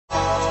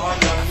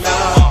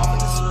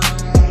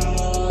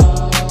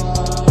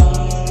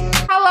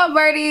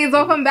birdies,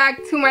 welcome back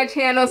to my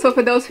channel. So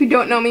for those who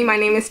don't know me, my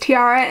name is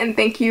Tiara and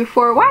thank you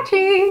for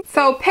watching.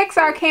 So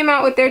Pixar came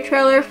out with their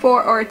trailer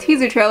or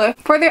teaser trailer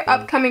for their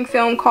upcoming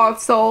film called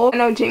Soul. I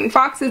know Jamie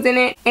Foxx is in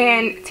it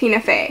and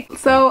Tina Fey.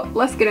 So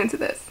let's get into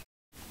this.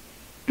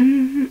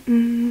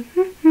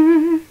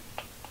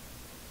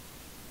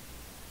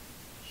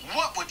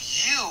 What would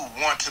you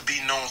want to be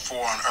known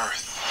for on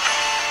Earth?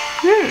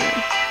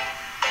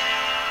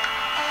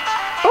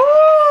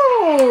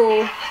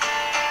 Ooh,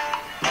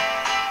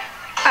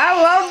 I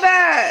love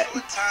that.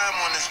 Short time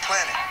on this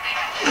planet.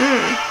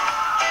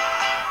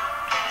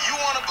 You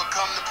want to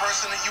become the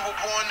person that you were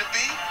born to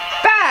be?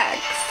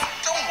 Facts.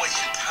 Don't waste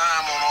your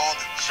time on all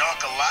the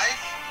junk of life.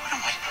 What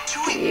am I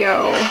doing?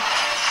 Yo.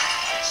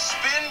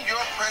 Spend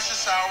your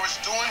precious hours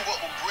doing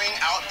what will bring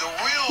out the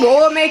real What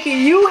will make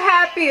you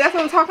happy? That's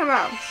what I'm talking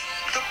about.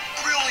 the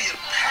brilliant,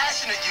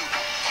 passionate you.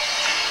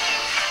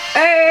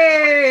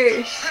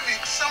 Hey.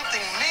 Contribute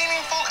something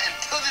meaningful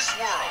into this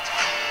world.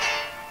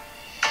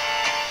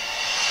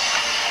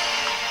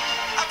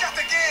 I got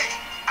the gig.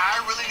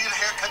 I really need a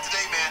haircut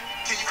today, man.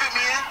 Can you fit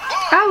me in?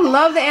 I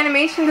love the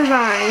animation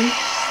design.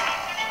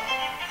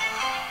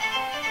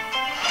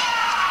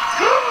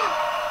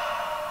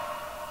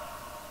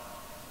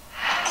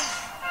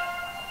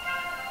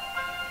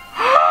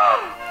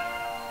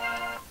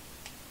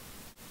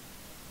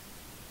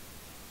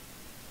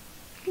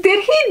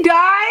 Did he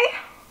die?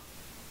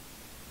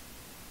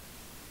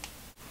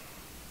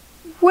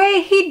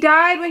 Wait, he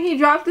died when he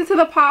dropped into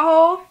the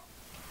pothole?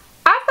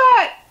 I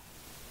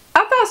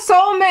thought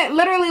soul meant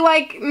literally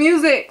like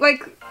music,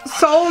 like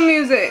soul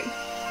music.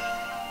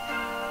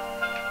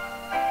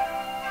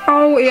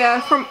 Oh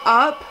yeah, from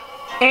Up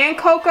and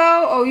Coco.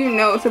 Oh, you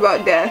know it's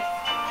about death.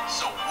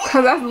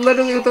 Because that's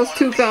literally what those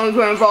two films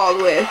were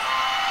involved with.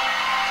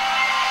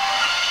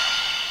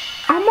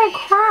 I'm gonna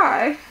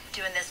cry.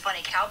 Doing this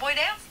funny cowboy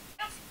dance?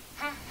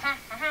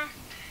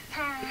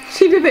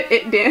 She did the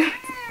It dance.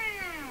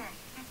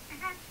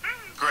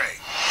 Great.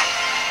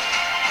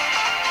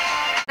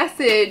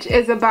 Message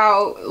is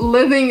about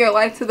living your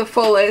life to the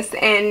fullest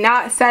and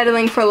not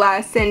settling for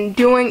less and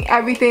doing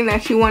everything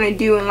that you want to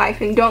do in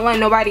life, and don't let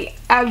nobody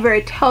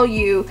ever tell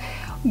you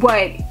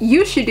what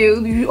you should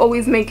do. You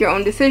always make your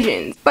own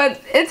decisions.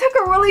 But it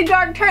took a really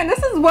dark turn.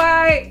 This is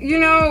why, you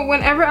know,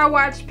 whenever I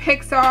watch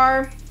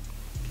Pixar,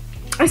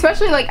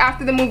 especially like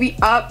after the movie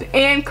Up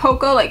and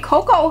Coco, like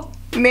Coco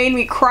made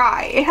me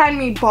cry. It had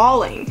me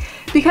bawling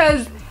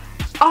because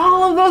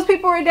all of those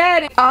people were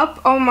dead. Up,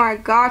 oh my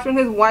gosh, when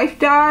his wife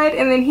died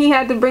and then he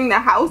had to bring the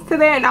house to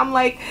there, and I'm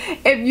like,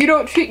 if you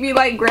don't treat me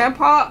like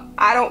grandpa,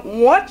 I don't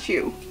want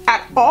you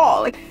at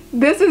all. Like,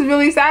 this is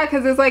really sad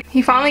because it's like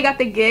he finally got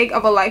the gig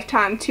of a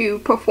lifetime to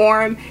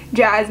perform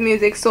jazz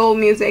music, soul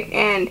music,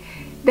 and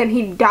then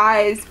he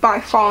dies by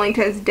falling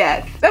to his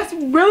death. That's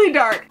really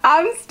dark.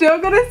 I'm still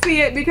gonna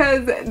see it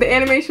because the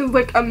animations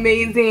look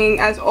amazing.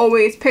 As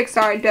always,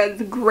 Pixar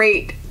does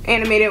great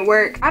animated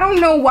work. I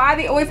don't know why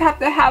they always have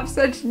to have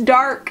such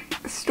dark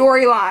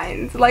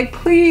storylines. Like,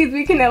 please,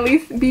 we can at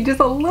least be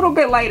just a little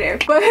bit lighter.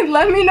 But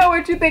let me know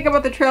what you think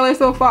about the trailer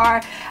so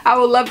far. I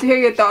would love to hear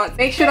your thoughts.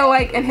 Make sure to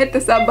like and hit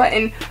the sub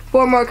button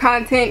for more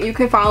content. You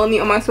can follow me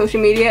on my social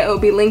media. It will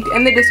be linked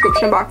in the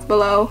description box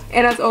below.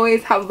 And as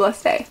always, have a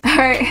blessed day.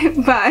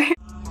 Alright, bye.